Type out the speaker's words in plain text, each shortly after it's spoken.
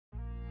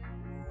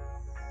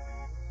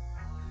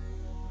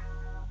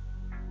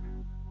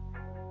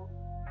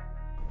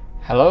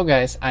Hello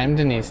guys, I'm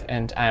Denis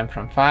and I'm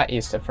from far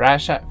east of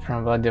Russia,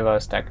 from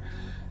Vladivostok.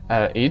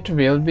 It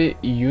will be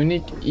a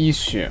unique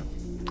issue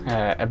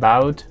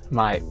about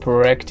my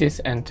practice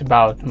and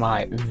about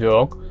my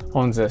work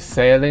on the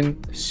sailing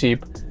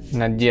ship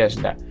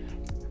Nadezhda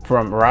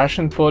from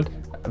Russian port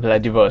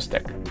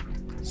Vladivostok.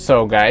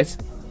 So guys,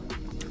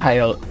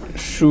 I'll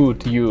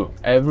shoot you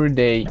every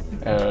day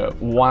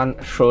one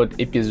short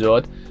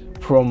episode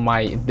from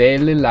my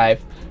daily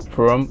life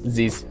from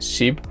this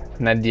ship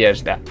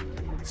Nadezhda.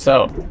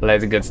 So,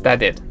 let's get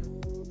started.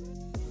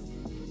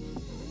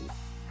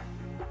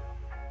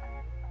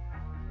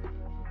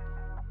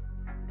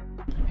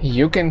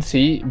 You can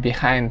see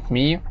behind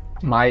me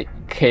my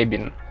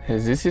cabin.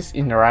 This is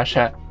in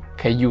Russia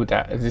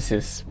kayuta. This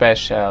is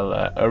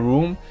special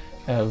room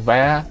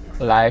where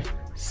live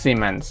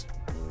seamen.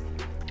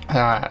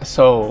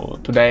 So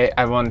today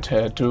I want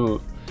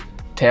to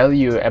tell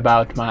you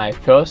about my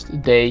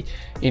first day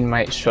in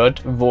my short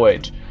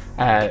voyage.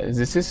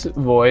 This is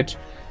voyage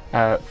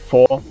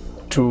for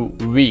 2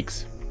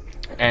 weeks,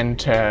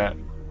 and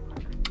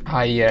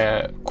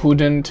I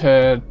couldn't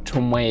to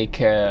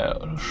make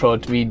a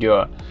short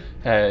video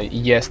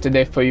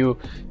yesterday for you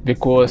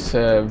because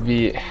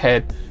we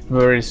had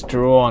very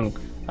strong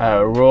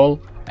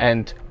roll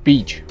and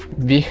pitch.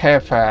 We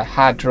have a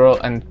hard roll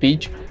and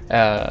pitch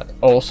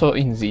also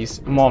in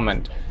this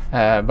moment,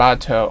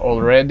 but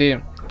already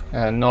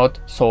not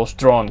so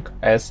strong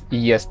as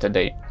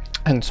yesterday.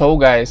 And so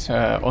guys,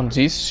 on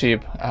this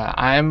ship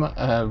I'm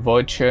a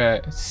voyage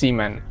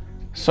seaman.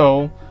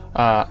 So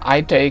I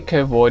take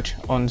a watch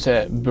on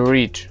the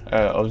bridge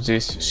of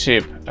this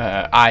ship.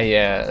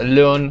 I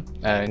learn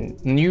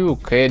new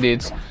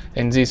credits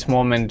in this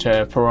moment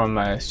from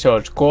a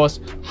search course,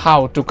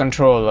 how to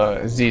control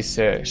this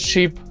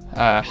ship,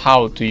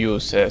 how to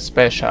use a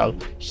special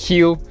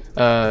heel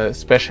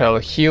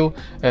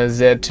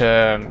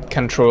that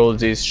control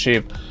this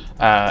ship,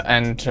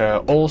 and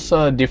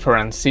also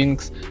different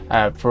things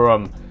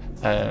from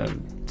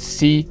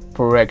sea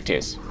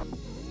practice.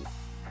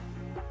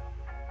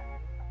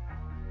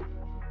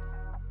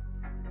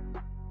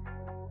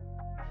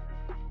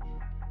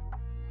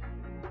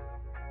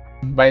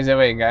 By the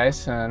way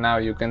guys, now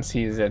you can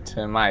see that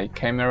my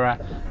camera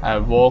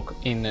work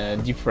in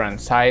different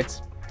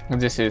sides.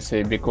 This is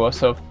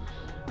because of,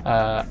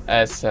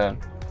 as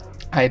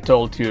I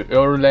told you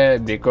earlier,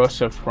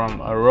 because of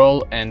from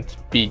roll and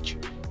pitch.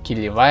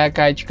 Килевая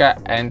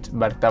качка and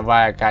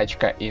бортовая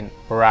качка in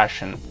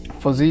Russian.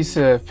 For these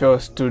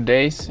first 2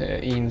 days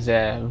in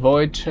the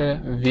voyage,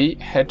 we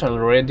had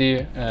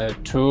already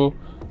 2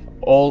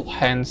 all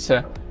hands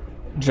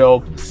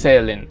job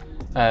sailing.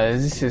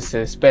 This is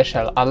a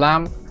special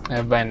alarm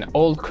when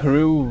all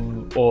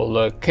crew,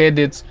 all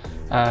cadets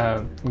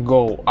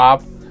go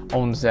up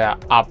on the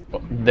up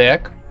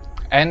deck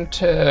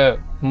and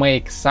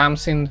make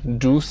something,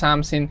 do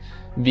something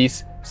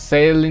with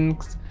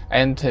sailings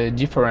and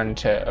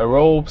different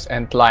ropes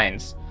and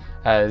lines.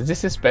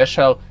 This is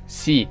special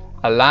sea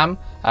alarm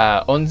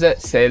on the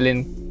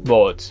sailing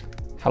boats.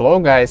 Hello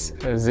guys,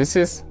 this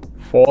is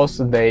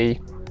 4th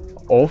day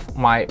of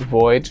my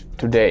voyage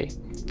today,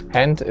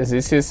 and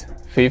this is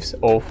 5th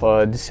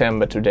of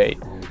December today.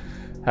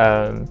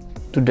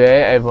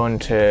 Today I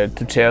want to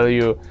tell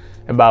you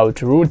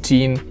about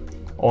routine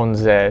on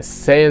the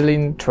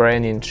sailing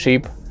training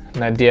ship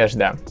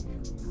Nadezhda.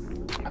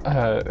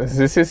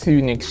 This is a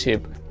unique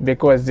ship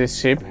because this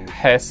ship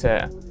has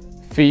a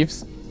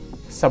 5th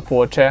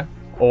supporter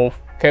of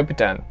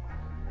captain,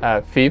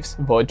 5th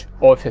watch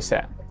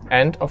officer,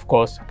 and of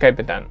course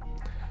captain,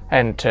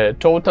 and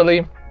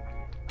totally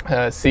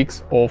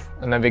 6 of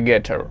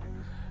navigator.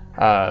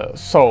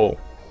 So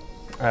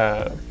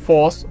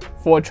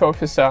 4th watch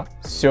officer,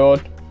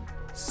 3rd,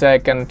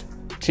 2nd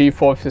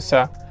chief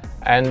officer,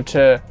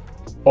 and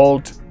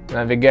old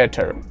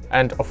navigator,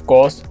 and of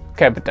course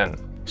captain.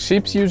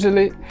 Ships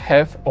usually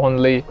have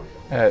only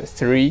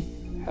 3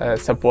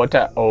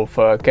 supporter of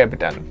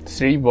captain,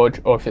 3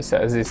 watch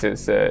officer. This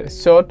is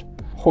 3rd,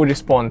 who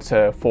responds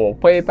for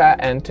paper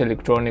and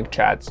electronic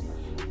charts,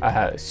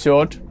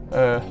 3rd,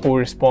 who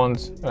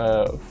responds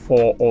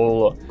for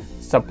all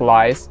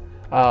supplies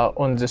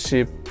on the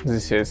ship.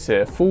 This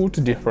is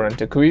food,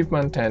 different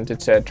equipment, and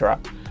etc.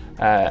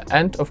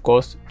 And of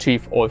course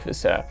chief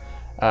officer.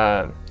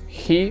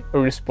 He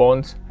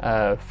responds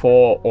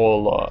for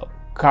all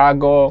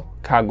cargo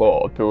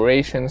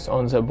operations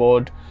on the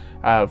board,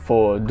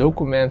 for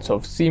documents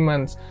of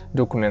seamen,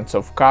 documents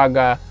of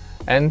cargo,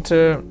 and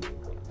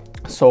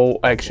so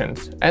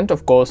actions, and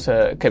of course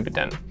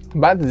captain.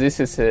 But this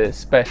is a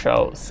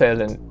special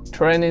sailing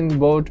training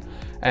boat,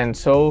 and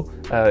so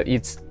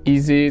it's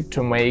easy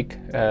to make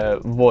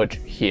watch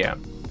here.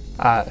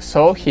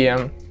 So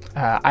here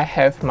I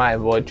have my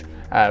watch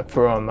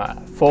from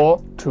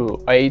 4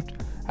 to 8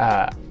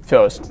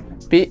 first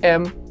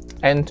PM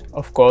and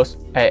of course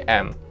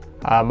AM.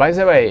 By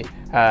the way,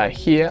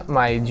 here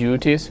my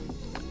duties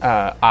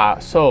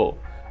are so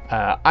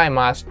I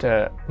must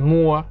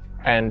moor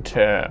and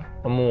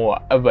moor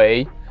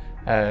away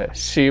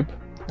ship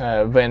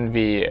when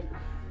we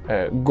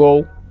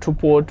go to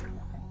port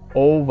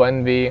or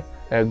when we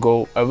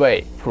go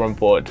away from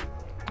port.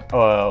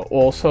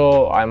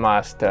 Also, I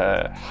must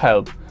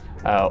help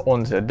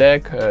on the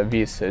deck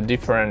with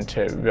different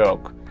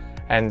work,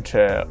 and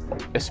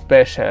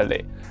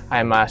especially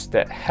I must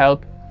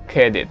help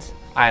cadets.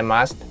 I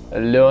must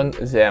learn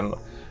them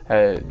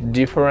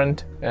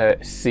different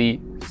sea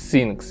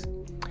things.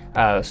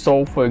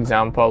 So, for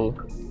example,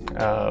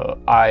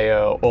 I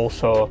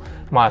also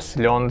must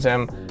learn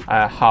them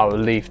how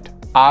lift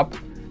up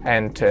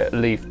and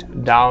lift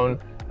down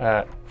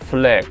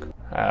flag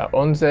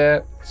on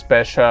the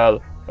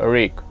special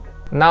rig.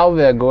 Now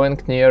we are going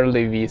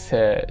nearly with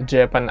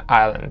Japan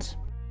Islands.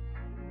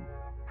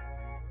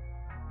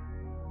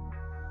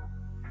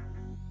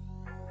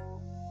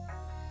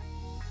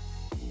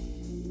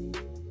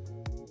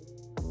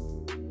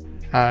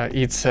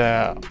 It's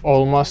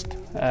almost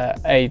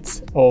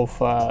 8th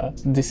of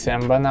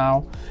December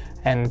now,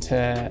 and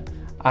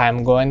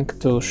I'm going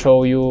to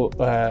show you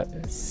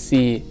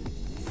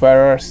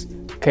seafarer's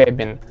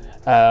cabin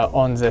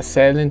on the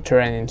sailing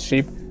training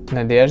ship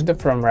Nadezhda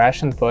from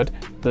Russian port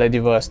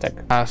Vladivostok.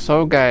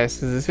 So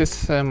guys, this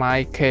is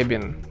my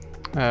cabin.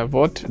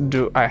 What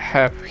do I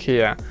have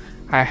here?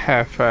 I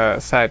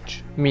have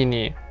such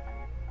mini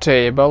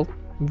table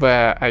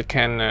where I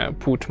can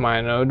put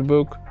my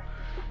notebook.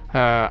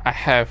 I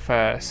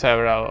have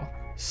several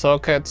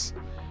sockets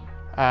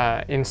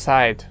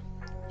inside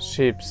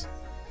ship's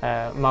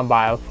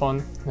mobile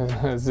phone.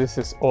 This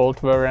is old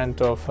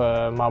variant of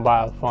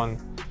mobile phone.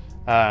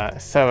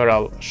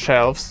 Several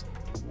shelves,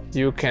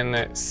 you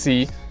can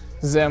see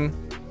them.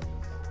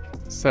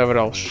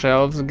 Several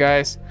shelves,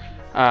 guys,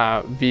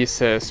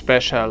 with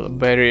special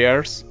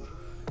barriers,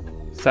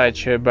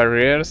 such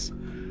barriers,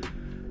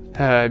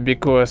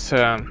 because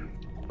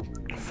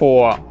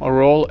for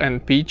roll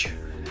and pitch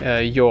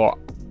your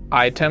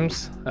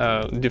items,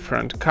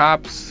 different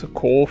cups,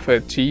 coffee,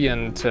 tea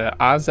and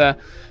other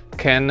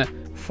can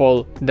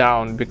fall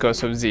down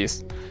because of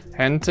this.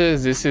 And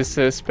this is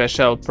a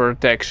special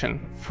protection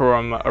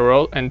from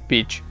roll and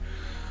pitch.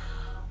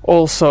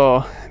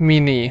 Also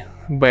mini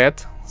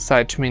bed,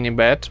 such mini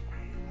bed.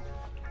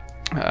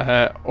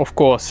 Of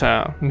course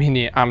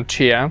mini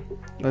armchair.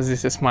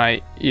 This is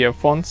my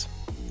earphones.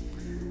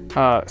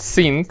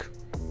 Sink,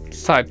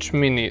 such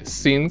mini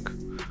sink.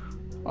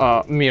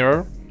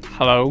 Mirror.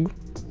 Hello.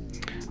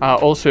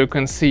 Also you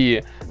can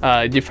see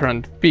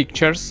different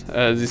pictures.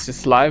 This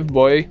is live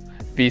boy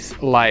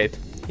with light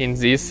in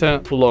this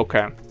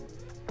locker.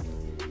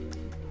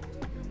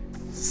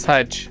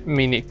 Such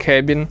mini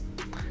cabin,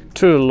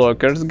 2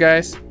 lockers,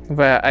 guys,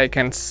 where I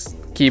can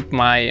keep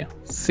my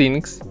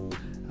things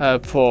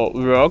for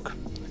work,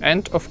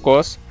 and of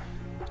course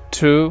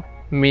 2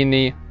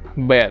 mini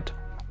bed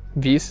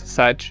with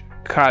such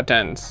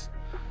curtains.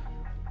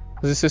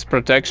 This is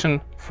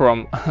protection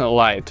from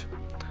light.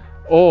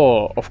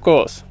 Or of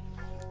course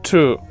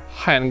 2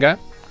 hanger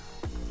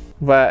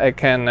where I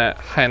can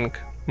hang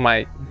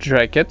my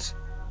jackets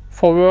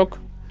for work,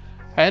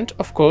 and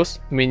of course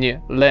mini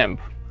lamp.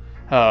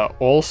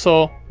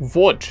 Also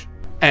watch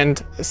and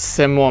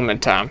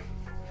thermometer.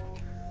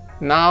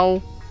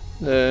 Now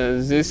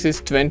this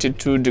is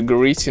 22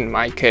 degrees in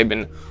my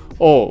cabin.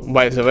 Oh,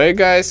 by the way,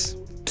 guys,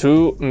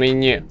 2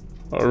 mini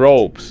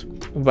ropes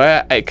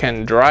where I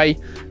can dry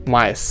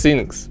my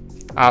things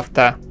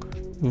after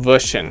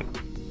washing.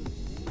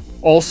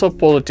 Also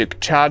politic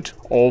chart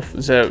of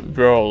the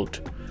world.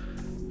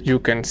 You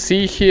can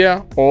see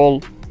here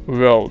all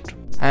world.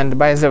 And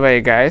by the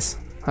way, guys,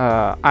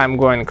 I'm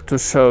going to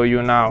show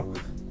you now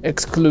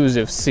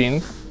exclusive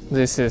thing.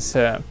 This is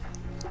a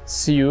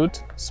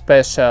suit,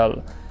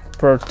 special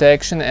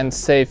protection and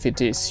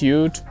safety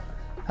suit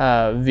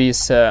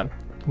with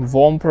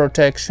warm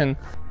protection.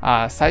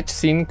 Such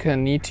thing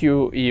need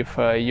you if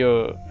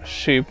your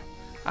ship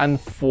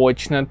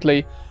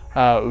unfortunately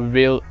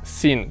will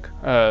sink.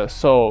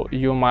 So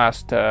you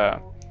must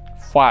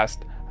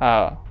fast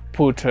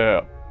put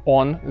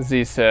on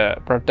this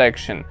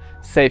protection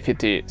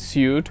safety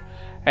suit,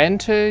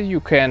 and you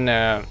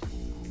can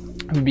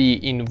be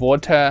in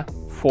water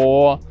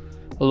for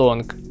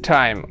long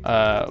time,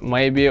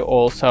 maybe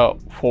also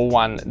for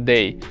 1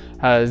 day.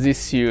 This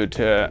suit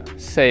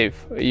save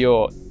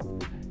your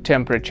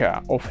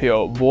temperature of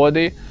your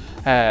body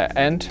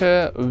and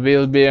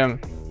will be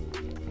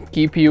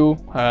keep you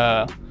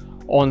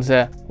on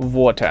the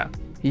water.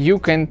 You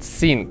can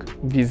sink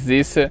with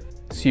this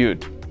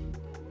suit.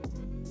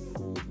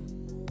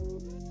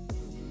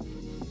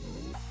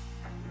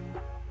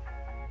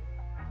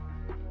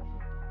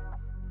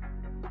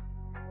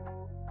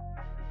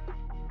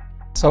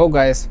 So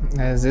guys,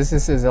 this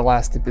is the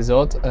last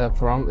episode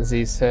from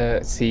this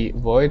sea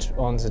voyage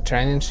on the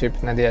training ship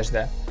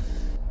Nadezhda,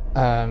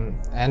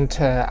 and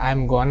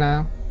I'm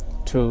gonna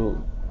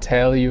to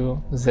tell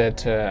you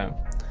that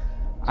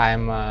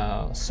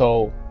I'm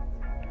so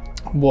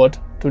bored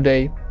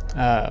today.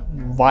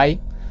 Why?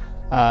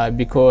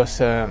 Because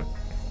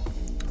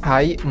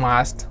I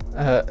must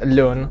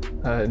learn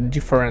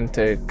different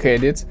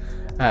cadets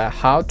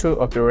how to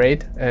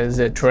operate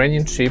the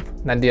training ship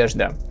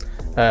Nadezhda.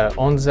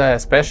 on the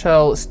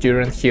special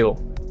steering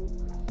wheel.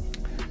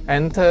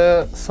 And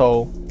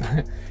so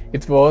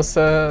it was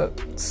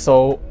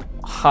so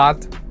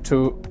hard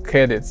to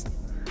cadets.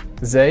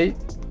 They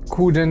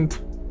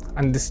couldn't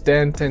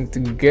understand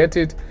and get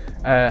it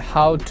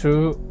how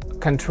to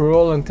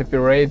control and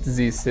operate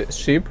this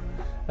ship,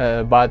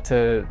 but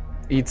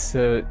it's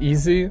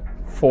easy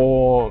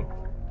for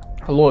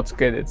lots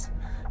cadets.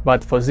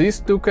 But for these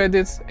two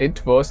cadets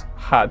it was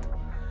hard,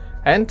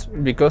 and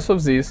because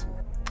of this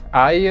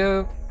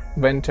I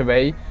went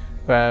away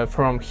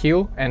from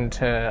hill, and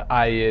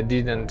I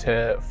didn't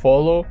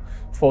follow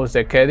for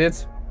the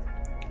cadets,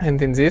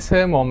 and in this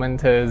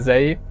moment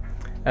they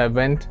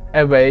went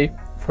away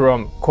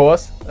from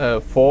course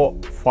for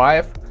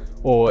 5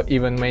 or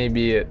even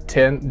maybe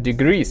 10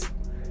 degrees.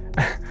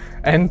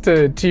 And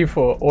chief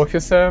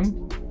officer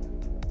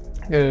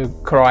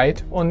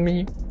cried on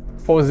me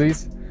for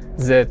this,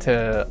 that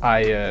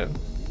I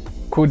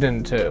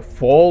couldn't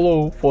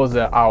follow for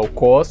our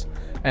course,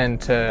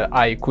 and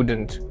I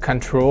couldn't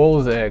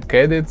control the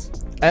cadets,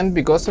 and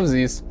because of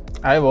this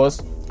I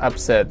was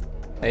upset.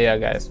 Yeah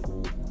guys,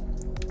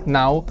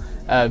 now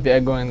we are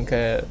going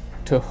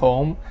to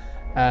home.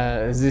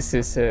 This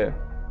is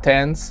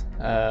 10th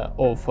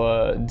of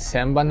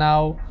December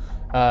now.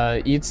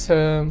 It's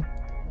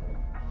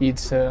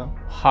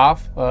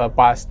half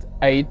past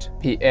 8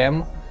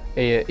 p.m.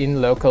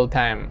 In local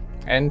time,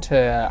 and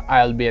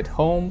I'll be at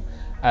home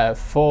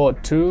for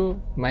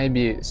 2,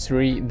 maybe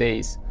 3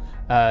 days.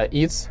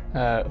 It's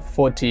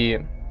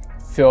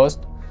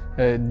 41st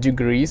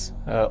degrees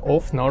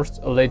of north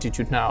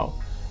latitude now.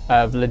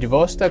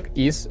 Vladivostok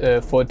is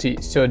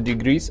 43rd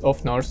degrees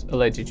of north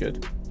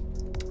latitude.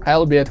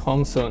 I'll be at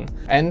home soon,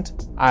 and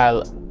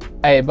I'll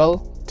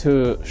able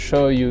to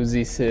show you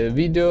this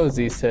video,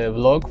 this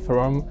vlog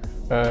from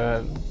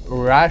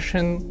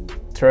Russian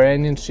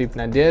training ship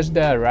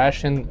Nadezhda,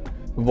 Russian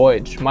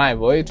voyage, my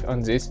voyage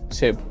on this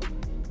ship.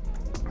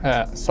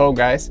 So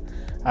guys,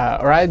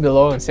 write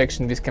below in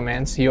section with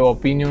comments your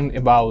opinion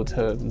about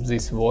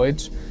this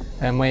voyage,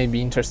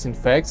 maybe interesting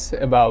facts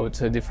about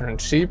different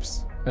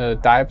ships,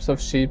 types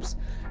of ships,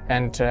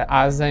 and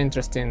other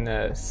interesting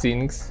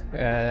things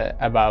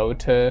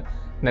about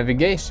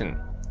navigation.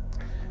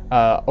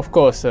 Of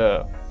course,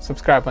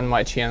 subscribe on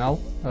my channel,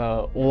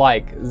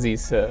 like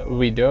this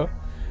video,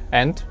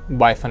 and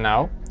bye for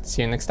now.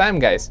 See you next time,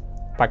 guys.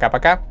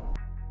 Пока-пока.